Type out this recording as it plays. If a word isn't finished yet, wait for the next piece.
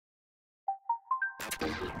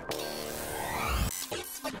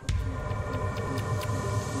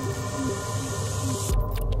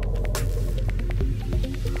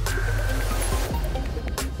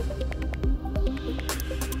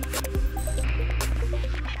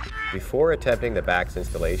Before attempting the BACS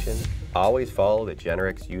installation, always follow the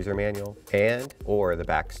GENEREX user manual and/or the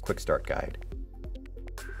BACS Quick Start Guide.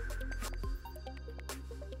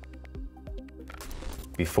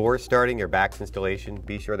 Before starting your BACS installation,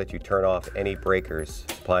 be sure that you turn off any breakers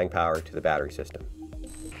supplying power to the battery system.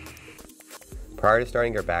 Prior to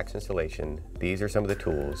starting your BACS installation, these are some of the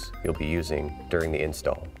tools you'll be using during the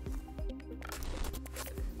install.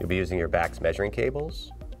 You'll be using your BACS measuring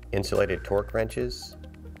cables, insulated torque wrenches,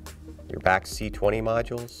 your BACS C20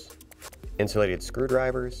 modules, insulated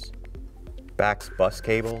screwdrivers, BACS bus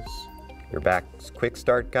cables, your BACS Quick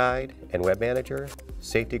Start Guide and Web Manager,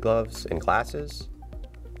 safety gloves and glasses,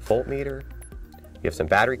 voltmeter. You have some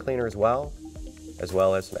battery cleaner as well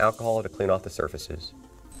as some alcohol to clean off the surfaces.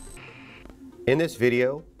 In this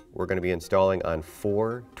video, we're going to be installing on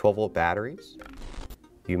 4 12-volt batteries.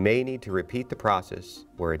 You may need to repeat the process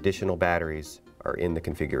where additional batteries are in the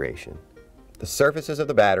configuration. The surfaces of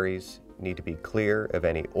the batteries need to be clear of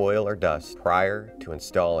any oil or dust prior to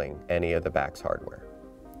installing any of the BACS hardware.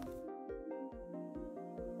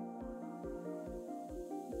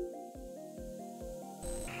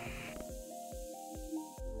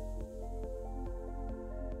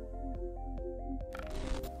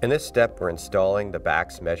 In this step, we're installing the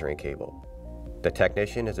BACS measuring cable. The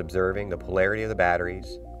technician is observing the polarity of the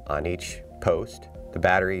batteries on each post. The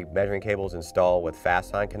battery measuring cable is installed with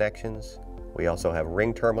fast line connections. We also have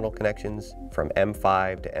ring terminal connections from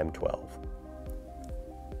M5 to M12.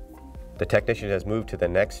 The technician has moved to the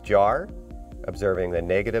next jar, observing the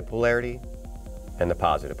negative polarity and the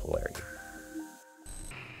positive polarity.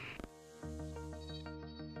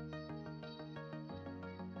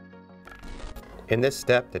 In this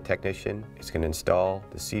step, the technician is going to install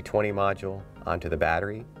the C20 module onto the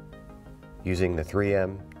battery using the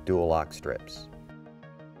 3M dual lock strips.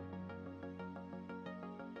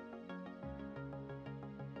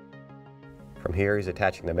 From here, he's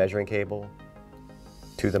attaching the measuring cable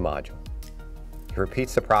to the module. He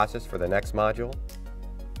repeats the process for the next module,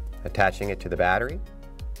 attaching it to the battery,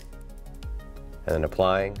 and then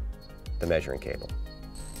applying the measuring cable.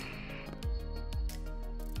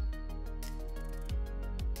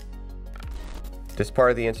 This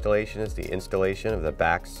part of the installation is the installation of the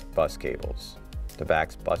BACS bus cables. The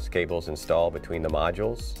BACS bus cables installed between the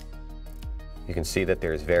modules. You can see that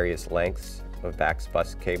there's various lengths of BACS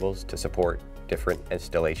bus cables to support different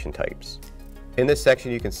installation types. In this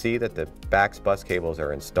section, you can see that the BACS bus cables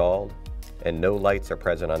are installed and no lights are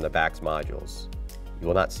present on the BACS modules. You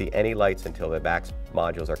will not see any lights until the BACS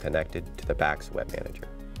modules are connected to the BACS Web Manager.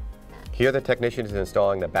 Here, the technician is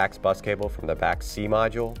installing the BACS bus cable from the BACS C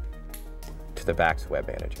module to the BACS Web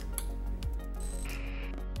Manager.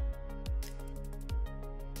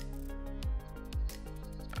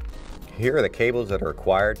 Here are the cables that are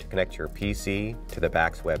required to connect your PC to the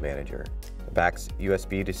BACS Web Manager. The BACS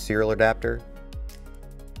USB to serial adapter,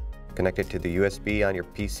 connected to the USB on your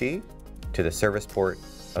PC, to the service port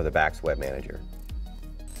of the BACS Web Manager.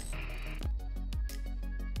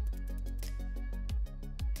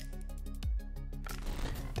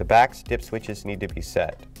 The BACS dip switches need to be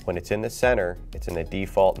set. When it's in the center, it's in the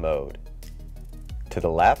default mode. To the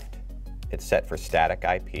left, it's set for static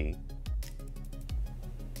IP,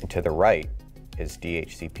 and to the right is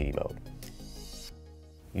DHCP mode.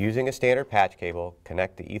 Using a standard patch cable,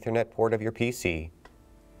 connect the Ethernet port of your PC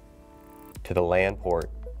to the LAN port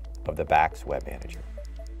of the BACS Web Manager.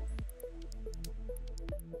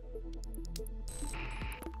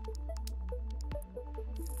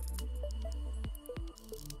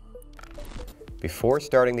 Before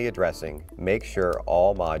starting the addressing, make sure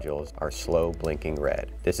all modules are slow blinking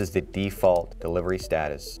red. This is the default delivery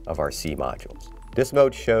status of our C modules. This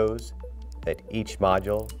mode shows that each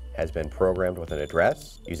module has been programmed with an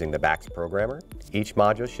address using the BACS programmer. Each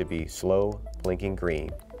module should be slow blinking green.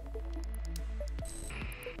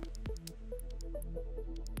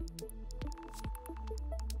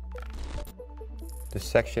 This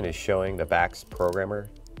section is showing the BACS programmer.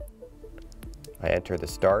 I enter the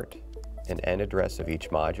start and end address of each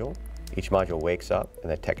module. Each module wakes up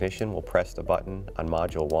and the technician will press the button on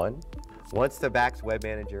module 1. Once the BACS Web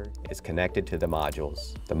Manager is connected to the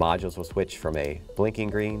modules will switch from a blinking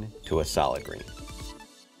green to a solid green.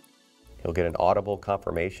 He'll get an audible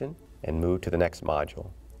confirmation and move to the next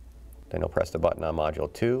module. Then he'll press the button on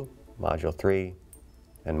module 2, module 3,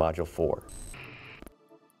 and module 4.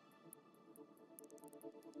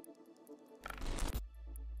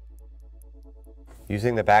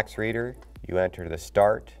 Using the BACS reader, you enter the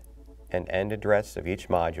start and end address of each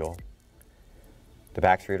module. The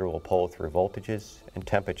BACS reader will pull through voltages and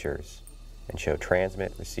temperatures and show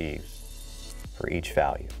transmit receives for each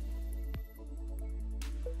value.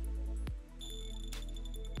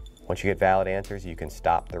 Once you get valid answers, you can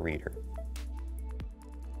stop the reader.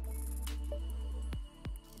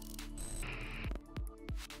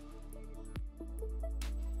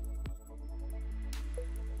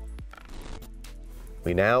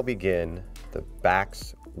 We now begin the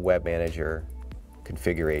BACS Web Manager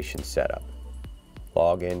configuration setup.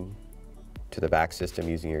 Log in to the BACS system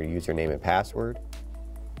using your username and password.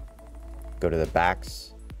 Go to the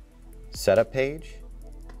BACS setup page.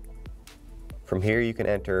 From here you can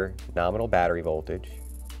enter nominal battery voltage,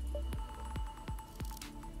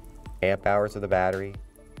 amp hours of the battery,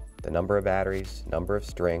 the number of batteries, number of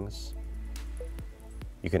strings.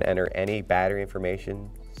 You can enter any battery information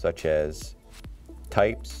such as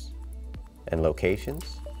types and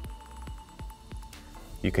locations.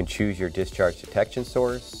 You can choose your discharge detection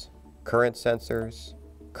source, current sensors,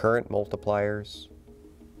 current multipliers,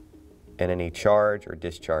 and any charge or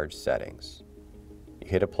discharge settings. You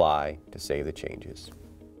hit apply to save the changes.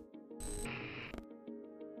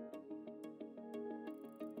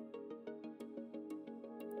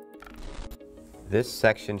 This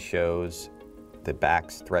section shows the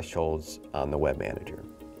BACS thresholds on the Web Manager.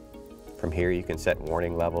 From here you can set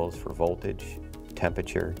warning levels for voltage,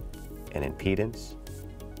 temperature, and impedance.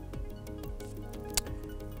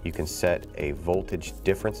 You can set a voltage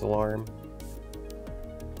difference alarm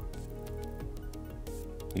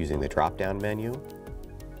using the drop-down menu.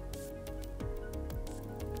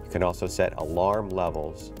 You can also set alarm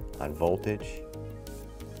levels on voltage,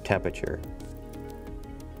 temperature,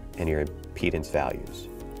 and your impedance values.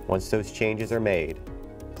 Once those changes are made,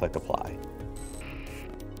 click Apply.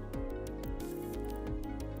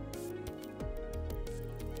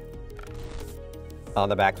 On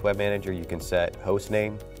the BACS Web Manager, you can set host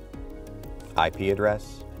name, IP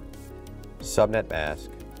address, subnet mask,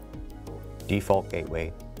 default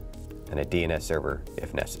gateway, and a DNS server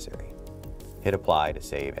if necessary. Hit apply to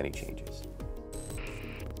save any changes.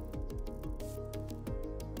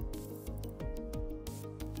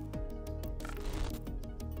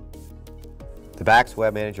 The BACS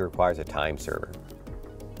Web Manager requires a time server.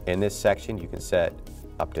 In this section, you can set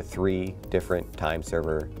up to 3 different time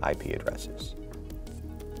server IP addresses.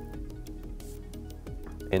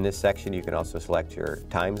 In this section, you can also select your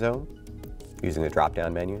time zone using the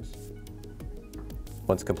drop-down menus.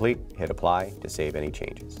 Once complete, hit apply to save any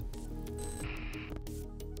changes.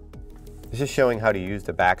 This is showing how to use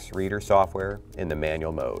the BACS reader software in the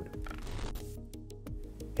manual mode.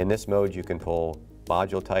 In this mode, you can pull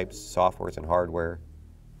module types, softwares and hardware,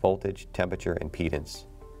 voltage, temperature, and impedance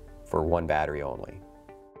for one battery only.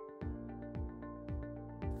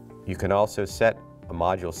 You can also set a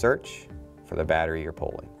module search for the battery you're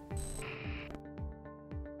pulling.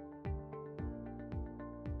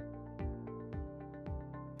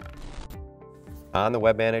 On the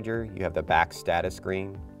Web Manager, you have the BACS status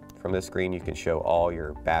screen. From this screen, you can show all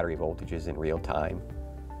your battery voltages in real time.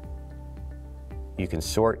 You can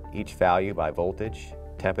sort each value by voltage,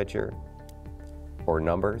 temperature, or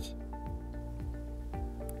numbers.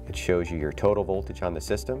 It shows you your total voltage on the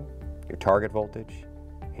system, your target voltage,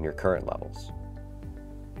 and your current levels.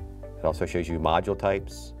 It also shows you module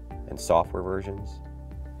types and software versions,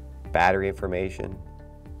 battery information,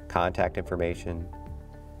 contact information,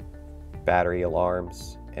 battery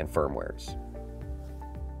alarms, and firmwares.